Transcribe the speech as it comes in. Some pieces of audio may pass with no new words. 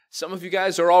Some of you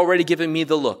guys are already giving me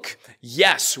the look.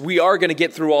 Yes, we are going to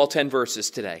get through all 10 verses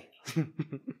today.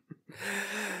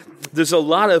 There's a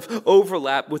lot of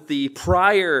overlap with the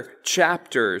prior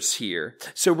chapters here.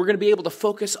 So we're going to be able to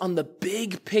focus on the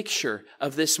big picture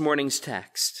of this morning's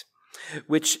text,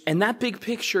 and that big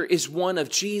picture is one of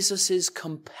Jesus'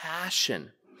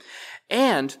 compassion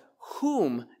and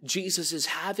whom Jesus is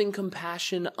having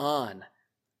compassion on.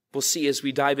 We'll see as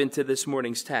we dive into this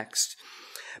morning's text.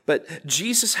 But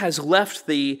Jesus has left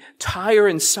the Tyre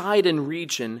and Sidon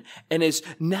region and is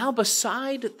now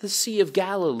beside the Sea of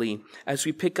Galilee, as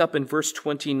we pick up in verse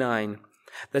 29.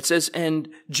 That says, "And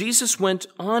Jesus went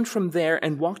on from there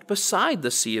and walked beside the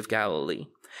Sea of Galilee.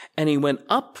 And he went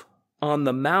up on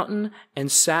the mountain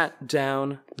and sat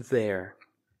down there."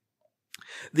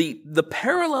 The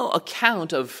parallel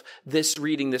account of this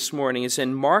reading this morning is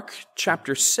in Mark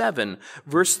chapter 7,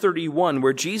 verse 31,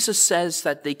 where Jesus says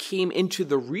that they came into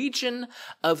the region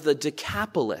of the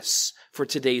Decapolis for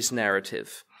today's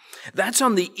narrative. That's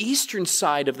on the eastern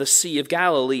side of the Sea of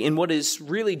Galilee in what is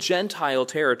really Gentile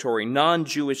territory,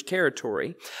 non-Jewish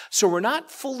territory. So we're not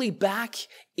fully back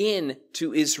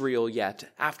into Israel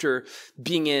yet after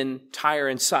being in Tyre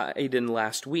and Sidon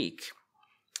last week.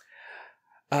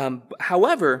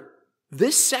 However,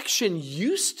 this section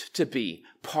used to be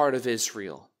part of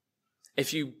Israel.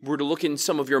 If you were to look in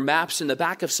some of your maps in the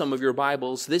back of some of your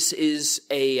Bibles, this is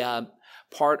a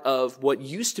part of what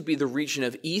used to be the region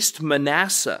of East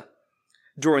Manasseh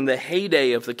during the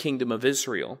heyday of the kingdom of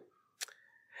Israel.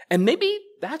 And maybe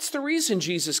that's the reason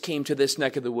Jesus came to this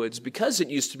neck of the woods, because it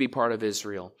used to be part of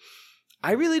Israel.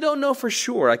 I really don't know for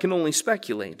sure. I can only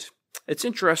speculate. It's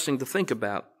interesting to think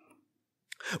about.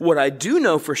 What I do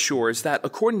know for sure is that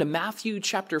according to Matthew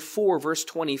chapter 4, verse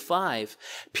 25,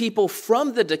 people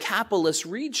from the Decapolis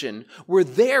region were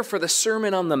there for the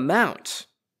Sermon on the Mount.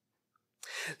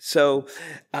 So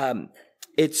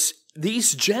it's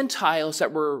these Gentiles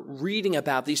that we're reading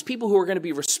about, these people who are going to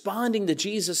be responding to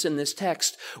Jesus in this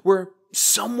text, were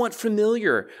somewhat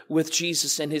familiar with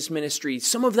Jesus and his ministry.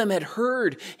 Some of them had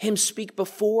heard him speak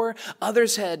before.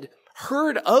 Others had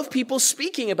heard of people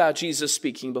speaking about Jesus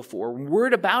speaking before.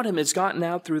 Word about him has gotten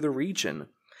out through the region.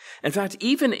 In fact,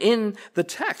 even in the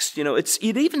text, it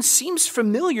even seems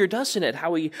familiar, doesn't it?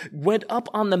 How he went up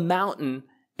on the mountain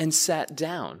and sat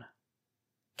down.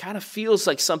 Kind of feels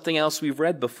like something else we've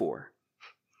read before.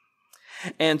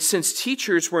 And since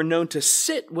teachers were known to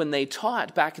sit when they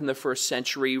taught back in the first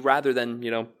century, rather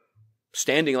than,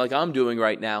 standing like I'm doing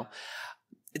right now,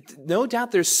 no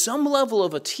doubt there's some level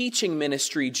of a teaching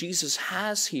ministry Jesus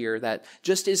has here that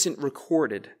just isn't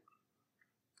recorded.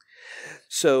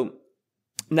 So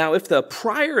now if the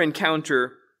prior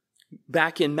encounter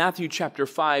back in Matthew chapter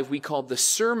 5 we called the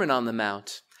Sermon on the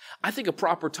Mount, I think a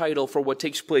proper title for what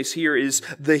takes place here is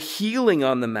the healing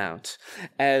on the Mount.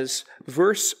 As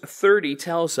verse 30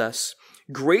 tells us,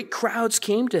 great crowds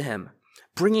came to him,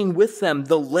 bringing with them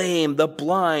the lame, the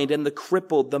blind, and the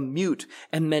crippled, the mute,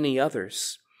 and many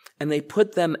others. And they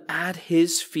put them at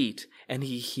his feet, and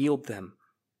he healed them.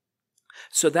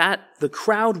 So that the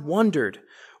crowd wondered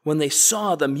when they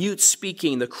saw the mute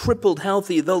speaking, the crippled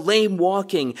healthy, the lame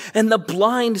walking, and the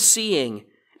blind seeing,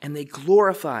 and they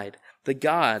glorified the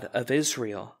God of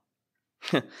Israel.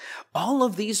 All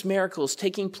of these miracles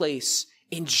taking place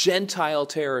in Gentile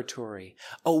territory,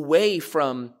 away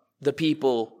from the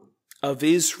people of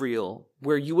Israel,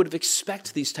 where you would have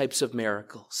expected these types of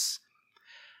miracles.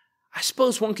 I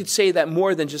suppose one could say that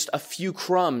more than just a few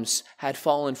crumbs had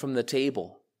fallen from the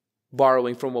table,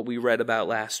 borrowing from what we read about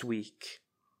last week.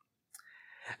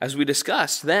 As we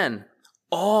discussed then,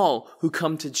 all who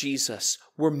come to Jesus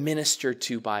were ministered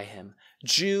to by him.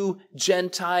 Jew,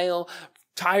 Gentile,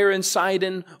 Tyre and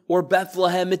Sidon, or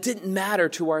Bethlehem, it didn't matter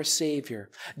to our Savior.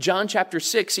 John chapter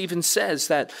 6 even says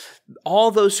that all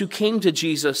those who came to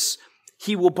Jesus,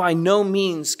 he will by no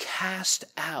means cast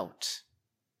out.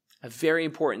 A very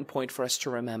important point for us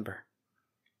to remember.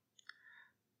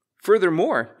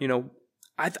 Furthermore,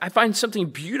 I find something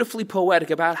beautifully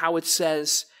poetic about how it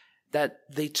says that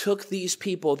they took these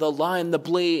people, the lame, the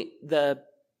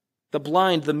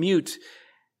blind, the mute,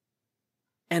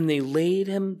 and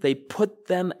they put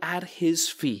them at his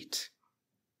feet.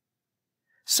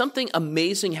 Something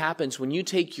amazing happens when you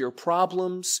take your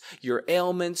problems, your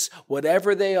ailments,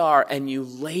 whatever they are, and you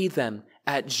lay them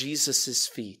at Jesus'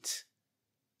 feet.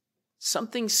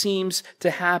 Something seems to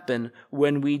happen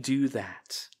when we do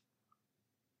that.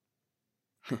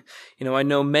 I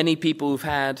know many people who've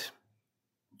had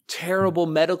terrible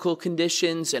medical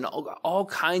conditions and all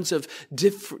kinds of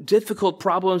difficult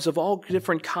problems of all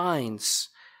different kinds.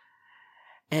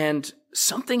 And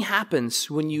something happens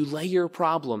when you lay your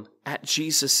problem at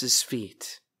Jesus'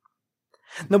 feet.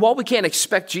 Now, while we can't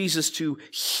expect Jesus to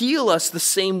heal us the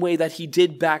same way that he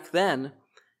did back then,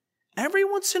 every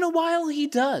once in a while he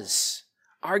does.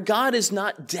 Our God is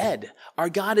not dead. Our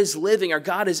God is living. Our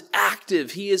God is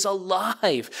active. He is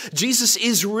alive. Jesus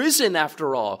is risen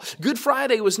after all. Good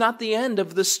Friday was not the end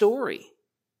of the story.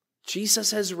 Jesus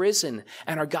has risen,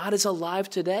 and our God is alive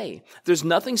today. There's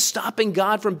nothing stopping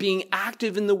God from being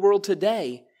active in the world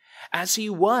today as he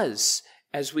was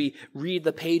as we read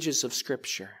the pages of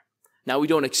Scripture. Now, we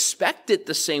don't expect it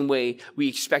the same way we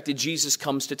expected Jesus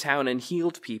comes to town and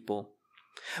healed people.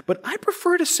 But I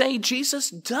prefer to say Jesus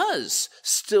does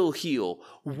still heal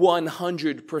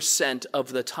 100%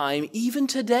 of the time, even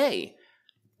today.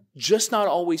 Just not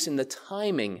always in the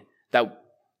timing that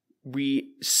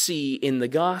we see in the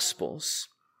Gospels.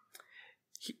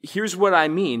 Here's what I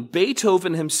mean.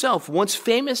 Beethoven himself once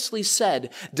famously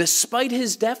said, despite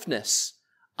his deafness,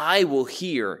 I will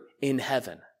hear in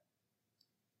heaven.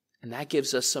 And that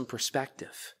gives us some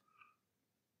perspective.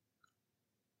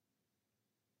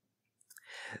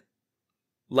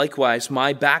 Likewise,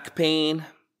 my back pain,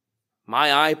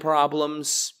 my eye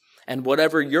problems, and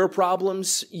whatever your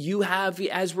problems you have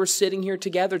as we're sitting here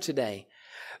together today,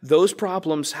 those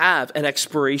problems have an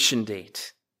expiration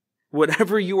date.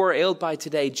 Whatever you are ailed by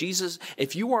today, Jesus,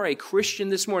 if you are a Christian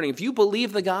this morning, if you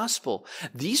believe the gospel,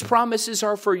 these promises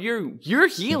are for you. Your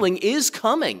healing is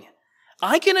coming.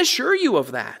 I can assure you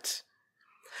of that.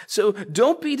 So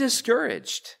don't be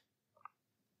discouraged.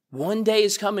 One day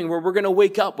is coming where we're going to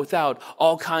wake up without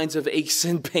all kinds of aches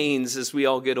and pains as we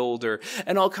all get older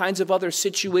and all kinds of other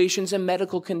situations and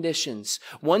medical conditions.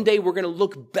 One day we're going to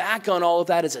look back on all of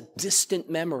that as a distant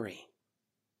memory.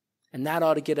 And that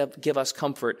ought to give us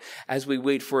comfort as we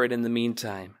wait for it in the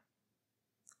meantime.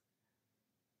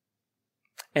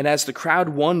 And as the crowd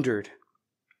wondered,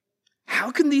 how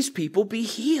can these people be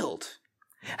healed?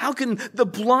 How can the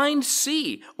blind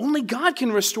see? Only God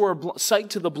can restore sight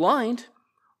to the blind.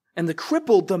 And the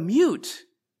crippled, the mute.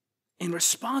 In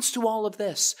response to all of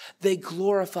this, they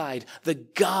glorified the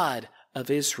God of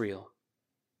Israel.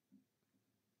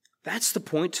 That's the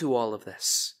point to all of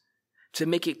this. To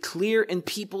make it clear in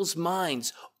people's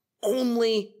minds,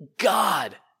 only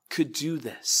God could do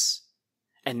this.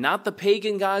 And not the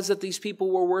pagan gods that these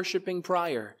people were worshiping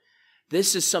prior.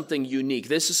 This is something unique.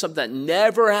 This is something that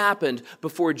never happened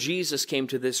before Jesus came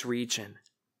to this region.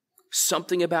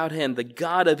 Something about him, the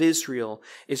God of Israel,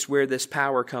 is where this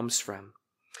power comes from.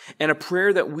 And a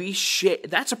prayer that we share,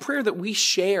 that's a prayer that we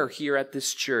share here at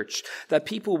this church, that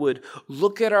people would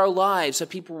look at our lives, that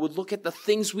people would look at the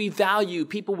things we value,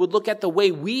 people would look at the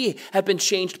way we have been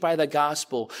changed by the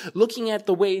gospel, looking at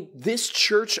the way this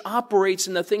church operates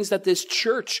and the things that this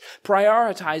church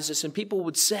prioritizes, and people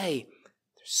would say,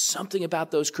 there's something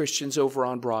about those Christians over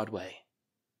on Broadway.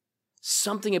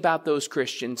 Something about those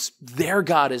Christians, their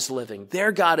God is living,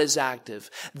 their God is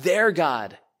active, their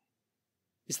God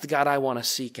is the God I want to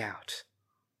seek out.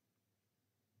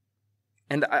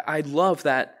 And I love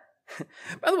that.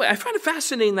 By the way, I find it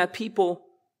fascinating that people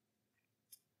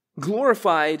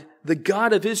glorified the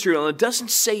God of Israel. And it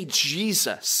doesn't say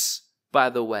Jesus,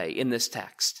 by the way, in this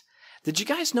text. Did you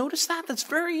guys notice that? That's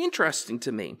very interesting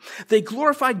to me. They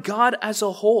glorified God as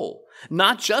a whole,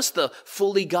 not just the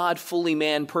fully God, fully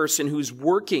man person who's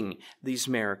working these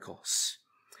miracles.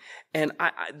 And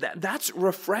that's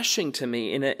refreshing to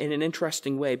me in an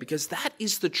interesting way, because that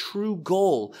is the true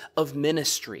goal of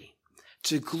ministry,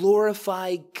 to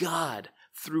glorify God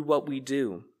through what we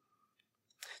do,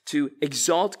 to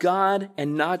exalt God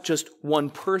and not just one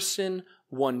person,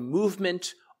 one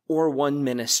movement, or one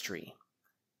ministry.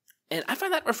 And I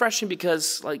find that refreshing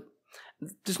because,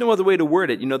 there's no other way to word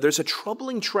it. There's a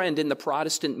troubling trend in the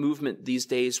Protestant movement these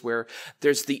days where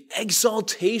there's the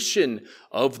exaltation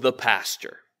of the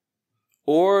pastor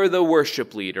or the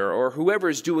worship leader or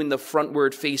whoever's doing the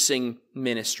frontward facing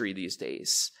ministry these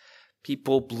days.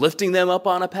 People lifting them up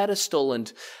on a pedestal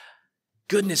and,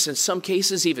 goodness, in some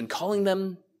cases even calling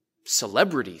them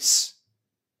celebrities.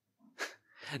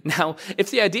 Now,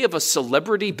 if the idea of a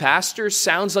celebrity pastor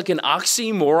sounds like an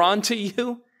oxymoron to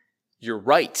you, you're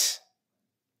right.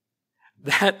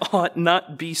 That ought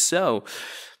not be so.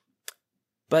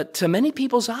 But to many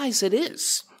people's eyes, it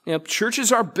is. Churches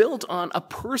are built on a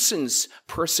person's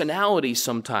personality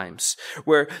sometimes,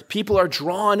 where people are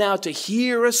drawn out to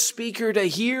hear a speaker, to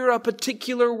hear a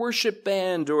particular worship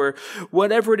band, or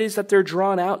whatever it is that they're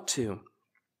drawn out to.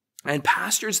 And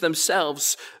pastors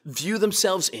themselves view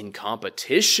themselves in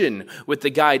competition with the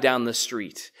guy down the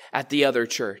street at the other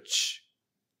church.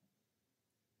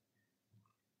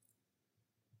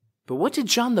 But what did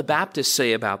John the Baptist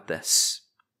say about this?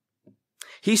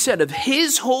 He said of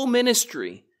his whole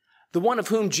ministry, the one of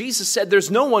whom Jesus said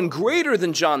there's no one greater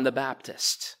than John the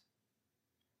Baptist.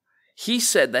 He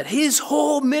said that his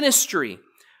whole ministry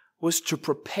was to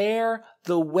prepare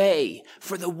the way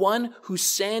for the one whose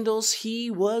sandals he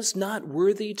was not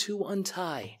worthy to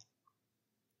untie.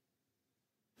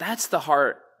 That's the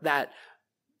heart that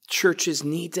churches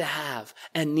need to have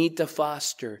and need to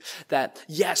foster. That,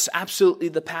 yes, absolutely,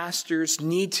 the pastors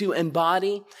need to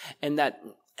embody, and that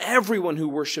everyone who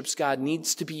worships God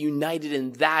needs to be united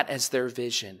in that as their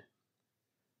vision.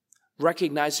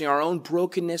 Recognizing our own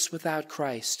brokenness without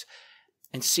Christ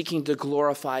and seeking to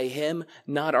glorify Him,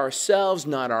 not ourselves,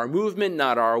 not our movement,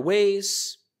 not our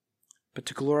ways, but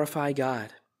to glorify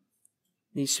God.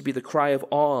 It needs to be the cry of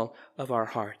all of our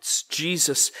hearts.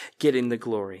 Jesus getting the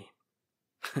glory.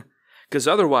 Because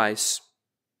otherwise,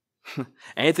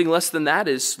 anything less than that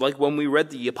is like when we read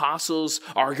the apostles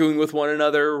arguing with one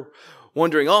another,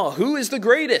 wondering, who is the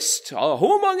greatest?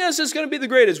 Who among us is going to be the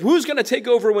greatest? Who's going to take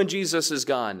over when Jesus is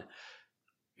gone?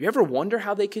 You ever wonder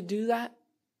how they could do that?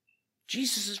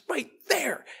 Jesus is right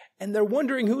there, and they're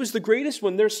wondering who is the greatest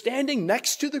when they're standing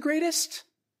next to the greatest?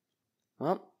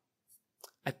 Well,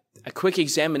 a quick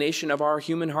examination of our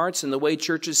human hearts and the way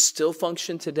churches still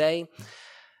function today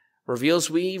reveals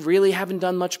we really haven't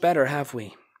done much better, have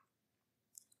we?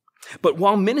 But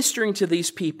while ministering to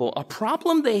these people, a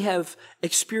problem they have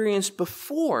experienced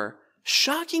before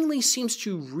shockingly seems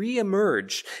to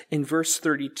reemerge in verse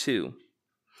 32,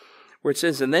 where it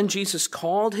says, "And then Jesus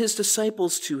called his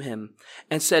disciples to him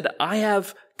and said, I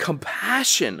have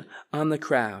compassion on the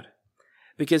crowd,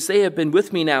 because they have been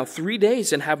with me now 3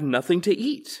 days and have nothing to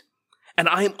eat. And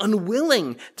I am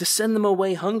unwilling to send them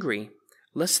away hungry,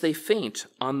 lest they faint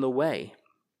on the way."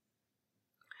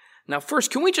 Now,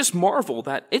 first, can we just marvel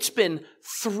that it's been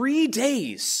 3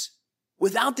 days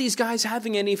without these guys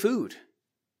having any food?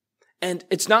 And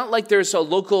it's not like there's a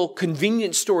local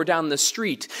convenience store down the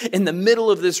street in the middle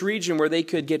of this region where they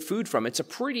could get food from. It's a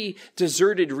pretty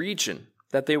deserted region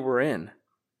that they were in.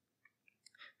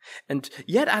 And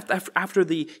yet, after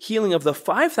the healing of the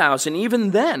 5,000,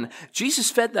 even then,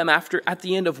 Jesus fed them at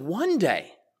the end of 1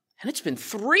 day. And it's been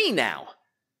 3 now.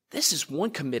 This is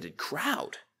one committed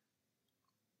crowd.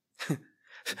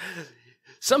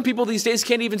 Some people these days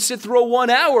can't even sit through a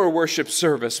 1-hour worship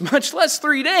service, much less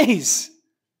 3 days.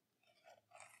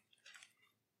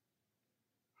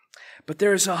 But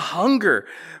there is a hunger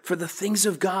for the things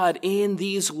of God in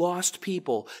these lost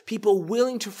people. People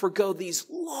willing to forgo these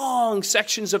long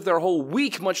sections of their whole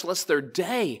week, much less their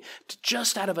day,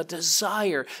 just out of a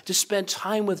desire to spend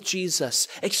time with Jesus,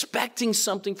 expecting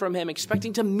something from Him,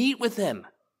 expecting to meet with Him.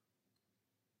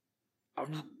 A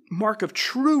mark of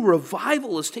true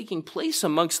revival is taking place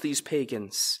amongst these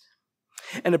pagans.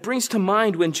 And it brings to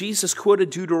mind when Jesus quoted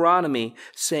Deuteronomy,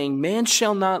 saying, "Man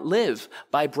shall not live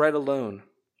by bread alone,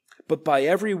 but by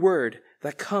every word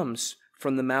that comes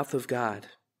from the mouth of God."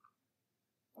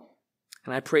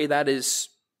 And I pray that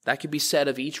could be said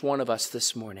of each one of us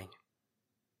this morning.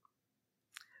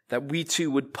 That we too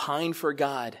would pine for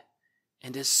God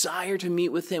and desire to meet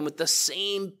with Him with the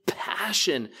same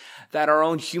passion that our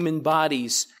own human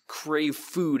bodies crave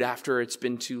food after it's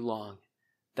been too long.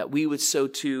 That we would so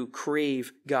too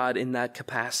crave God in that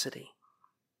capacity.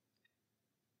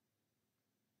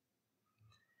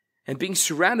 And being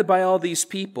surrounded by all these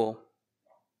people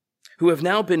who have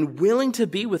now been willing to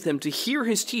be with Him, to hear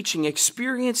His teaching,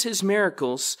 experience His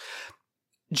miracles,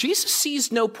 Jesus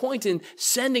sees no point in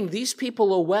sending these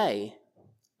people away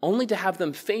only to have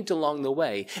them faint along the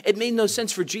way. It made no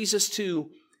sense for Jesus to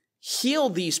heal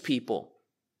these people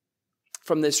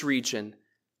from this region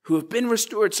who have been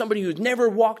restored, somebody who's never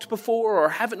walked before or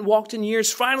haven't walked in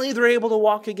years. Finally, they're able to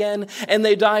walk again, and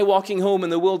they die walking home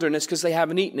in the wilderness because they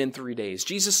haven't eaten in 3 days.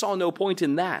 Jesus saw no point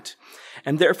in that,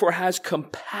 and therefore has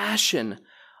compassion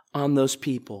on those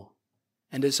people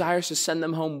and desires to send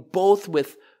them home both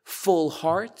with full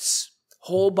hearts,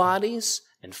 whole bodies,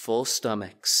 and full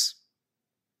stomachs,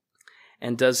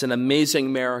 and does an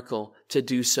amazing miracle to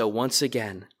do so once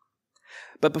again.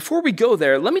 But before we go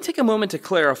there, let me take a moment to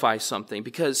clarify something,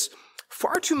 because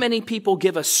far too many people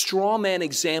give a straw man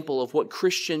example of what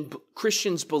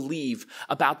Christians believe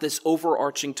about this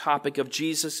overarching topic of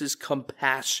Jesus'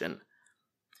 compassion.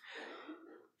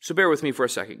 So bear with me for a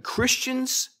second.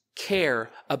 Christians care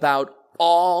about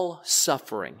all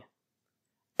suffering,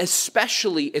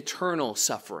 especially eternal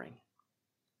suffering.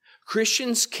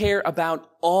 Christians care about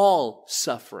all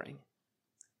suffering,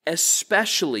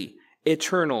 especially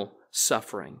eternal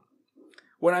suffering.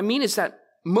 What I mean is that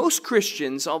most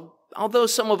Christians, although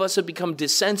some of us have become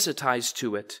desensitized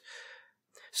to it,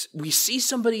 We see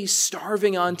somebody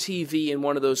starving on TV in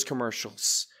one of those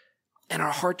commercials, and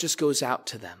our heart just goes out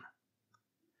to them.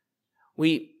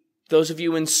 Those of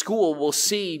you in school will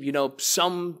see,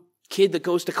 some kid that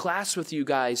goes to class with you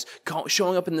guys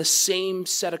showing up in the same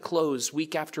set of clothes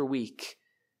week after week.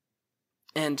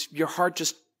 And your heart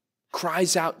just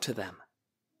cries out to them,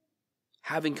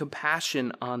 having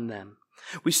compassion on them.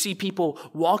 We see people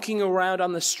walking around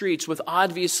on the streets with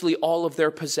obviously all of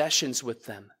their possessions with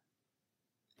them.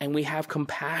 And we have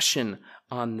compassion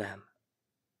on them,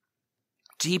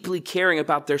 deeply caring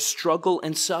about their struggle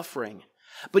and suffering.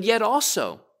 But yet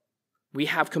also, we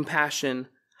have compassion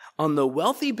on the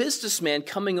wealthy businessman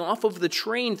coming off of the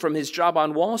train from his job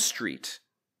on Wall Street,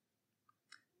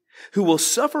 who will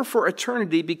suffer for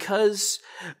eternity because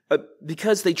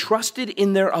they trusted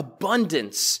in their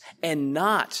abundance and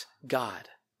not God.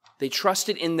 They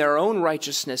trusted in their own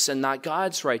righteousness and not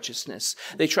God's righteousness.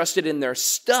 They trusted in their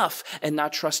stuff and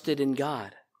not trusted in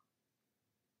God.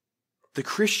 The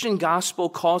Christian gospel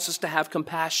calls us to have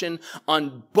compassion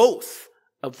on both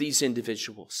of these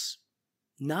individuals,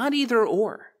 not either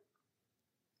or,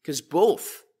 because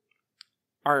both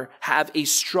have a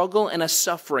struggle and a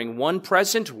suffering, one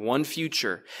present, one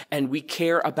future, and we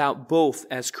care about both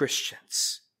as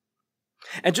Christians.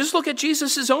 And just look at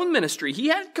Jesus' own ministry. He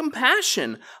had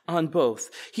compassion on both.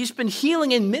 He's been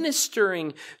healing and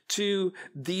ministering to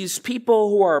these people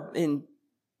who are in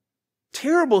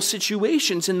terrible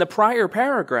situations in the prior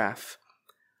paragraph.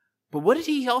 But what did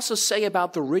he also say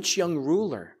about the rich young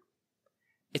ruler?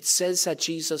 It says that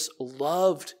Jesus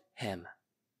loved him.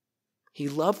 He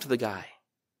loved the guy.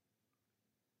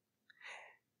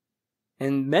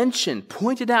 And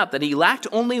pointed out that he lacked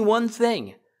only one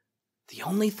thing. The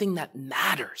only thing that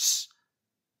matters.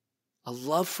 A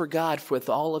love for God with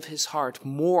all of his heart,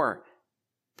 more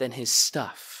than his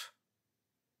stuff.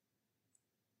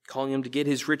 Calling him to get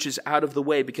his riches out of the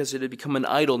way because it had become an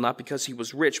idol, not because he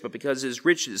was rich, but because his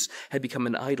riches had become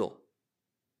an idol.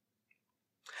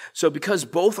 So because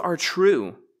both are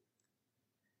true,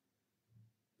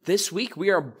 this week we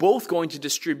are both going to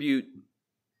distribute,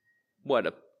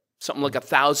 something like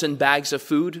 1,000 bags of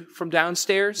food from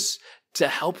downstairs to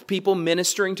help people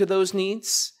ministering to those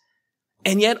needs.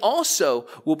 And yet also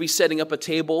we'll be setting up a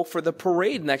table for the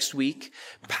parade next week,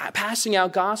 passing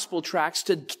out gospel tracts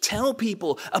to tell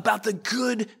people about the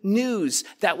good news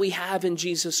that we have in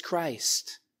Jesus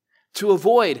Christ, to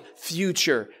avoid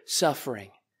future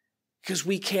suffering. Because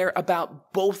we care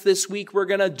about both this week. We're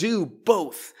going to do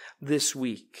both this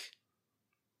week.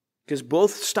 Because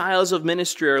both styles of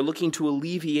ministry are looking to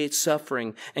alleviate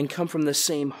suffering and come from the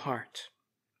same heart.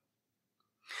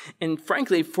 And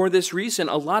frankly, for this reason,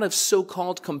 a lot of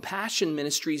so-called compassion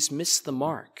ministries miss the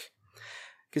mark.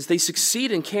 Because they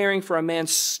succeed in caring for a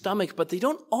man's stomach, but they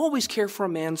don't always care for a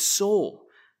man's soul.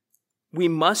 We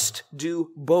must do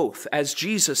both, as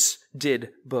Jesus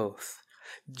did both.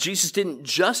 Jesus didn't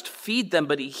just feed them,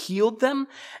 but he healed them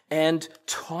and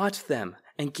taught them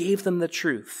and gave them the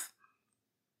truth.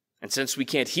 And since we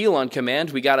can't heal on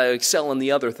command, we got to excel in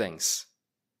the other things.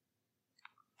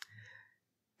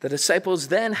 The disciples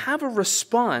then have a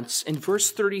response in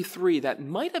verse 33 that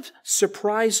might have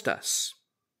surprised us,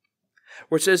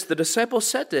 where it says, the disciples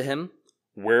said to him,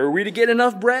 "Where are we to get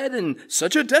enough bread in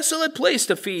such a desolate place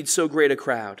to feed so great a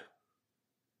crowd?"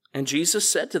 And Jesus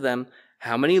said to them,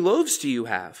 "How many loaves do you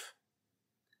have?"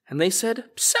 And they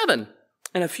said, 7,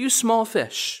 and a few small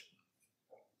fish.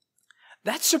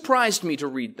 That surprised me to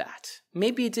read that.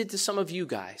 Maybe it did to some of you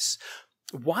guys.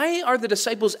 Why are the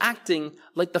disciples acting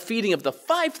like the feeding of the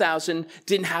 5,000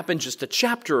 didn't happen just a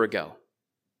chapter ago?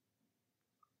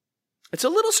 It's a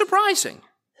little surprising.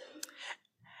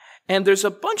 And there's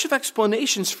a bunch of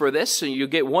explanations for this. So you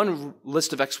get one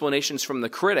list of explanations from the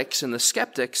critics and the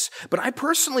skeptics. But I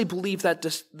personally believe that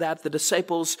the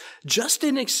disciples just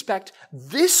didn't expect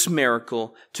this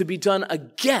miracle to be done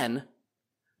again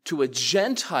to a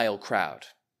Gentile crowd.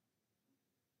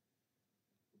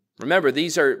 Remember,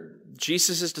 these are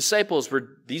Jesus' disciples.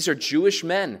 These are Jewish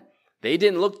men. They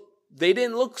didn't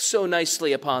look so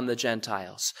nicely upon the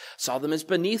Gentiles, saw them as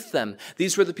beneath them.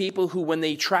 These were the people who, when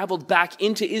they traveled back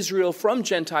into Israel from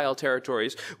Gentile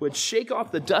territories, would shake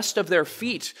off the dust of their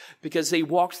feet because they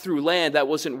walked through land that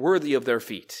wasn't worthy of their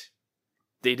feet.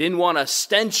 They didn't want a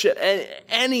stench,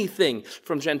 anything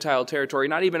from Gentile territory,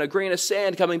 not even a grain of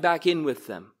sand coming back in with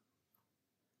them.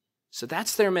 So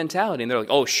that's their mentality. And they're like,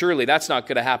 oh, surely that's not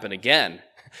going to happen again.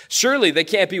 Surely that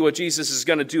can't be what Jesus is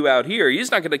going to do out here.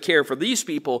 He's not going to care for these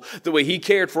people the way he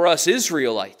cared for us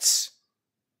Israelites.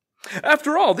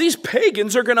 After all, these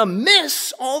pagans are going to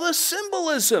miss all the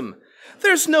symbolism.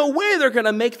 There's no way they're going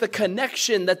to make the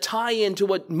connection, the tie-in to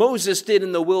what Moses did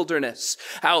in the wilderness.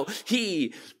 How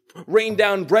he rained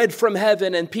down bread from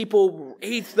heaven and people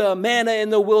ate the manna in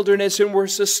the wilderness and were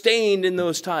sustained in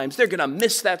those times. They're going to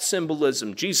miss that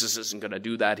symbolism. Jesus isn't going to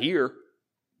do that here.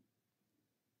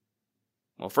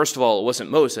 Well, first of all, it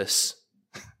wasn't Moses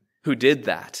who did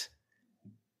that.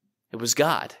 It was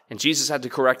God. And Jesus had to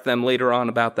correct them later on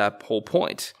about that whole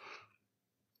point.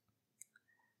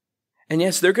 And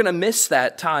yes, they're going to miss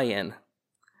that tie-in.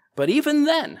 But even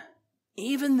then,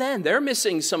 they're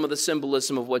missing some of the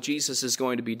symbolism of what Jesus is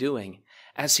going to be doing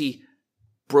as he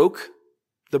broke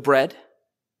the bread.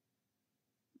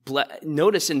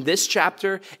 Notice in this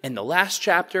chapter, in the last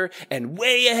chapter, and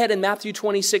way ahead in Matthew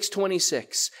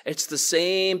 26:26, it's the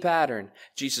same pattern.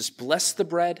 Jesus blessed the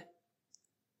bread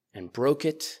and broke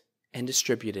it and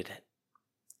distributed it.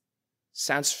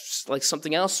 Sounds like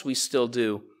something else we still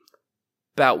do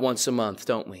about once a month,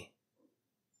 don't we?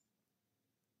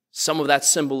 Some of that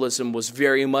symbolism was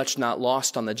very much not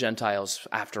lost on the Gentiles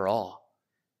after all,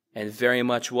 and very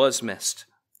much was missed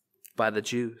by the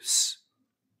Jews.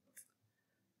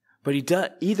 But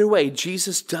either way,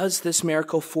 Jesus does this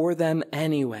miracle for them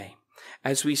anyway.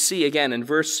 As we see again in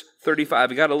verse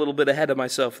 35, I got a little bit ahead of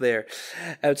myself there.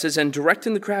 It says, and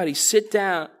directing the crowd, they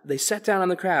sat down on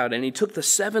the crowd, and he took the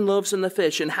 7 loaves and the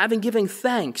fish, and having given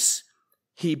thanks,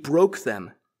 he broke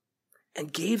them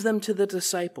and gave them to the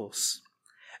disciples.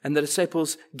 And the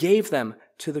disciples gave them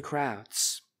to the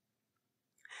crowds.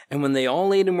 And when they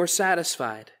all ate and were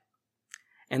satisfied,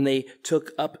 and they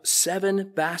took up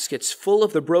 7 baskets full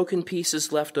of the broken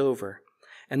pieces left over,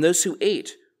 and those who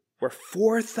ate were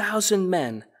 4,000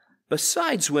 men,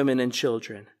 besides women and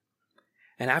children.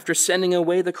 And after sending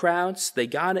away the crowds,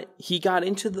 he got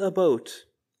into the boat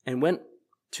and went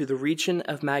to the region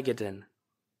of Magadan.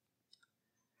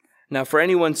 Now, for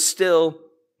anyone still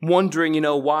wondering,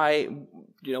 why,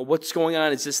 what's going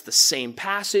on? Is this the same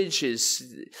passage?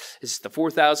 Is the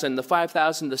 4,000 and the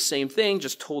 5,000 the same thing,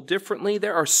 just told differently?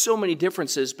 There are so many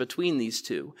differences between these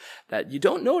two that you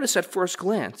don't notice at first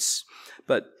glance.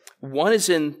 But one is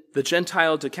in the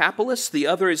Gentile Decapolis, the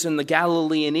other is in the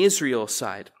Galilean Israel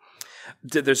side.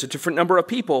 There's a different number of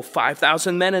people,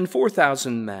 5,000 men and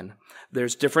 4,000 men.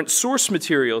 There's different source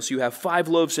materials. You have 5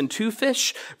 loaves and 2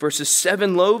 fish versus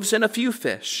 7 loaves and a few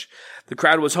fish. The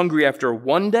crowd was hungry after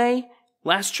 1 day,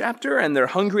 last chapter, and they're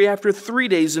hungry after 3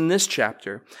 days in this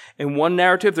chapter. In one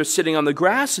narrative, they're sitting on the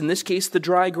grass, in this case, the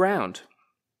dry ground.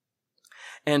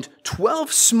 And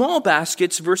 12 small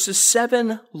baskets versus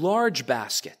 7 large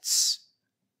baskets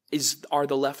are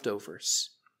the leftovers.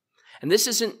 And this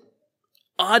isn't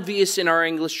obvious in our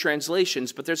English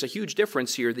translations, but there's a huge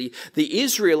difference here. The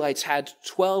Israelites had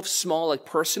 12 small,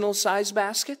 personal size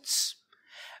baskets,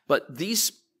 but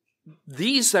these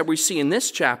that we see in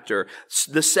this chapter,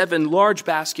 the 7 large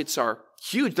baskets are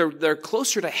huge. They're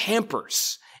closer to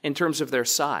hampers in terms of their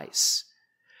size.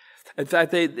 In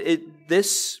fact,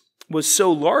 this was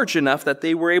so large enough that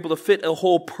they were able to fit a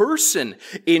whole person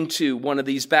into one of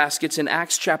these baskets in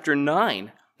Acts chapter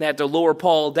 9. They had to lower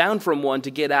Paul down from one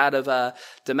to get out of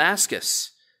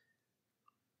Damascus.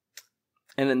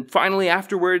 And then finally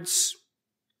afterwards,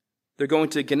 they're going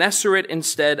to Gennesaret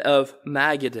instead of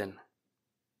Magadan.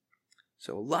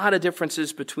 So a lot of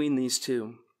differences between these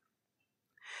two.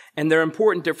 And they're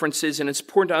important differences, and it's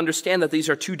important to understand that these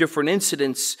are 2 different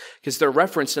incidents because they're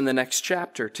referenced in the next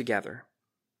chapter together.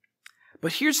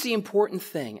 But here's the important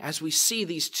thing. As we see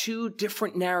these 2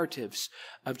 different narratives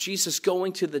of Jesus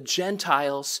going to the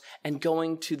Gentiles and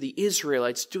going to the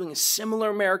Israelites, doing a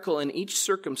similar miracle in each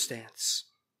circumstance,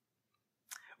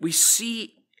 we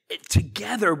see it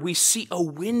together, we see a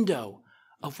window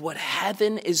of what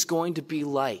heaven is going to be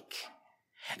like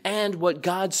and what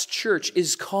God's church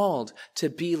is called to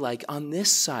be like on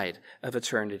this side of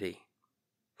eternity.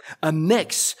 A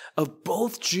mix of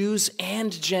both Jews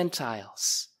and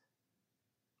Gentiles.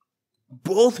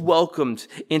 Both welcomed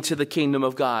into the kingdom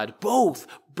of God, both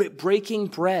breaking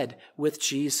bread with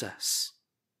Jesus.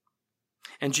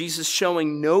 And Jesus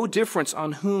showing no difference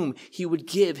on whom he would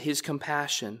give his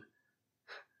compassion,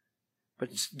 but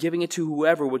giving it to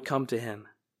whoever would come to him.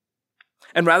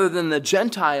 And rather than the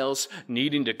Gentiles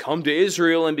needing to come to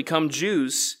Israel and become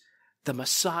Jews, the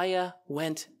Messiah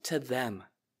went to them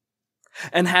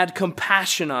and had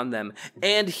compassion on them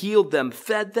and healed them,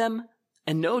 fed them,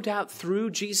 and no doubt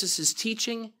through Jesus'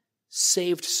 teaching,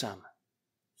 saved some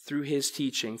through his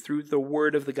teaching, through the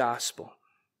word of the gospel.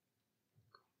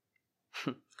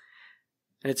 And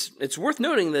it's worth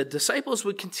noting the disciples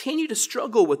would continue to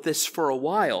struggle with this for a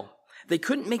while. They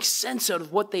couldn't make sense out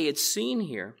of what they had seen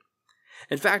here.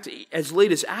 In fact, as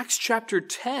late as Acts chapter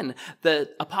 10,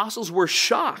 the apostles were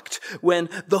shocked when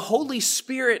the Holy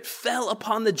Spirit fell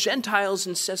upon the Gentiles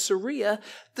in Caesarea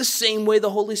the same way the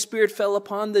Holy Spirit fell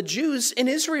upon the Jews in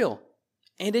Israel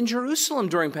and in Jerusalem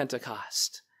during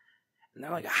Pentecost. And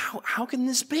they're like, how can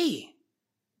this be?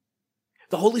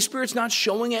 The Holy Spirit's not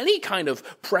showing any kind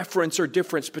of preference or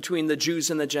difference between the Jews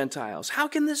and the Gentiles. How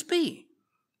can this be?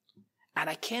 And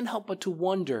I can't help but to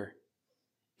wonder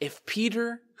if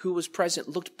Peter, who was present,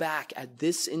 looked back at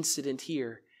this incident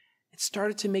here and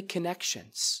started to make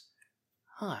connections.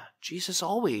 Jesus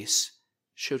always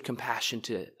showed compassion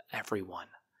to everyone.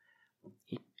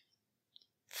 He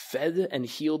fed and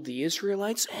healed the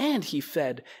Israelites, and he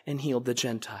fed and healed the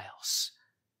Gentiles.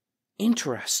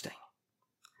 Interesting.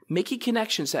 Making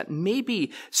connections that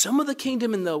maybe some of the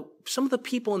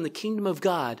people in the kingdom of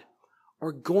God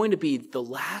are going to be the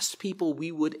last people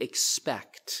we would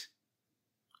expect.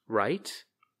 Right?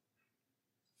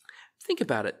 Think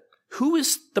about it. Who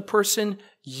is the person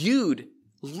you'd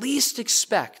least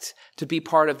expect to be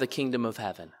part of the kingdom of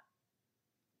heaven?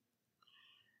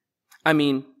 I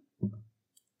mean,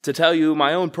 to tell you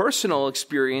my own personal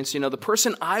experience, the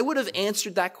person I would have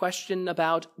answered that question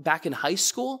about back in high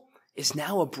school is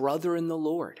now a brother in the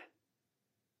Lord.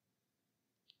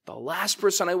 The last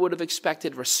person I would have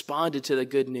expected responded to the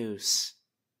good news.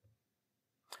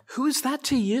 Who is that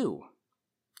to you?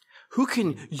 Who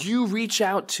can you reach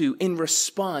out to in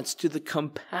response to the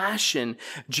compassion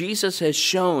Jesus has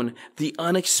shown the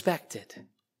unexpected?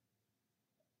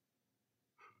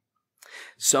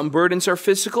 Some burdens are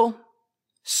physical,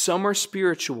 some are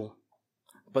spiritual,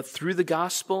 but through the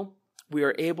gospel, we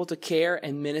are able to care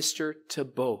and minister to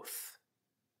both.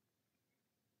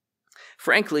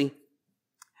 Frankly,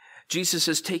 Jesus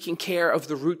is taking care of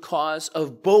the root cause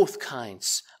of both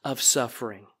kinds of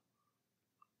suffering.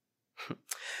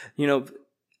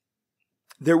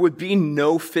 There would be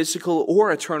no physical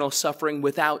or eternal suffering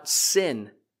without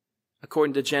sin,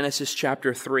 according to Genesis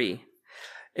chapter 3.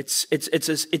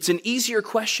 It's an easier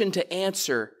question to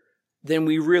answer than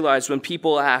we realize when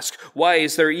people ask, why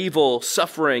is there evil,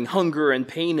 suffering, hunger, and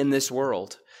pain in this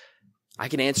world? I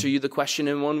can answer you the question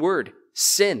in one word: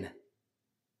 sin.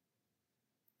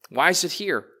 Why is it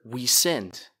here? We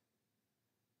sinned.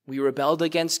 We rebelled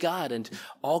against God, and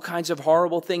all kinds of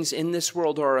horrible things in this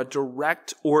world are a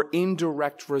direct or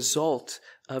indirect result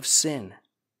of sin.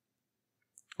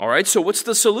 All right, so what's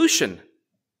the solution?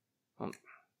 Well,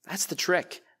 that's the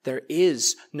trick. There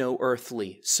is no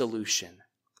earthly solution.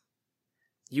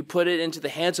 You put it into the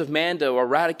hands of man to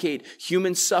eradicate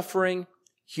human suffering,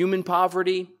 human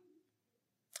poverty,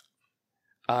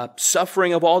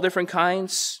 suffering of all different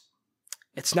kinds.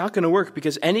 It's not going to work,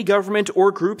 because any government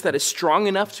or group that is strong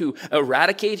enough to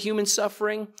eradicate human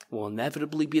suffering will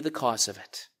inevitably be the cause of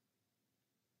it.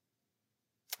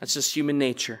 That's just human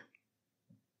nature.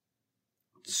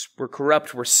 We're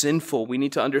corrupt, we're sinful. We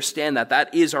need to understand that.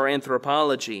 That is our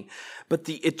anthropology. But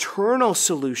the eternal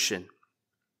solution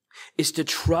is to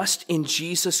trust in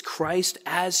Jesus Christ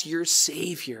as your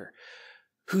Savior,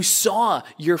 who saw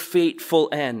your fateful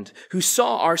end, who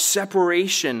saw our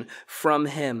separation from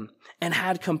Him, and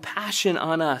had compassion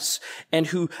on us, and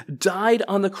who died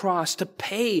on the cross to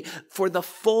pay for the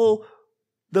full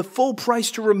price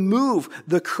to remove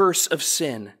the curse of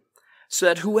sin, so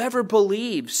that whoever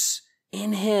believes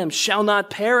in Him shall not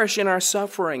perish in our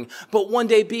suffering, but one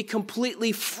day be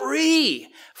completely free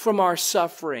from our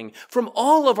suffering, from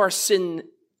all of our sin,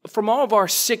 from all of our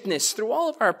sickness, through all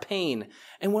of our pain,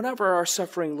 and whatever our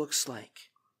suffering looks like.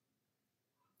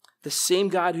 The same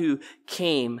God who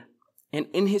came and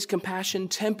in His compassion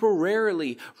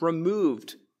temporarily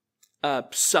removed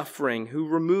suffering, who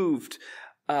removed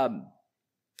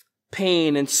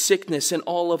pain and sickness and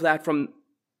all of that from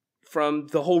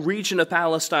the whole region of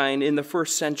Palestine in the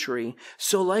first century,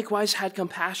 so likewise had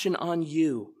compassion on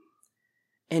you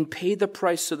and paid the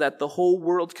price so that the whole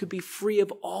world could be free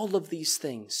of all of these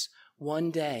things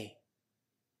one day.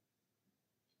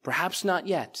 Perhaps not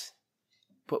yet,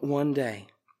 but one day.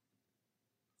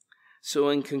 So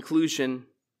in conclusion,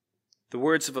 the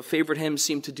words of a favorite hymn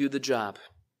seem to do the job.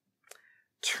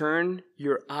 Turn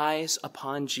your eyes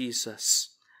upon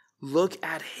Jesus. Look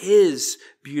at His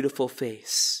beautiful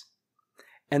face.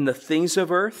 And the things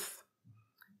of earth,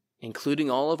 including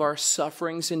all of our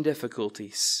sufferings and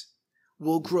difficulties,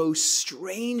 will grow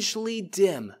strangely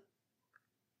dim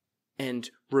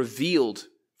and revealed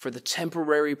for the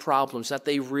temporary problems that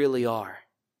they really are,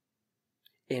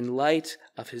 in light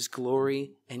of His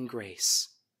glory and grace.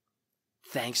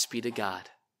 Thanks be to God.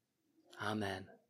 Amen.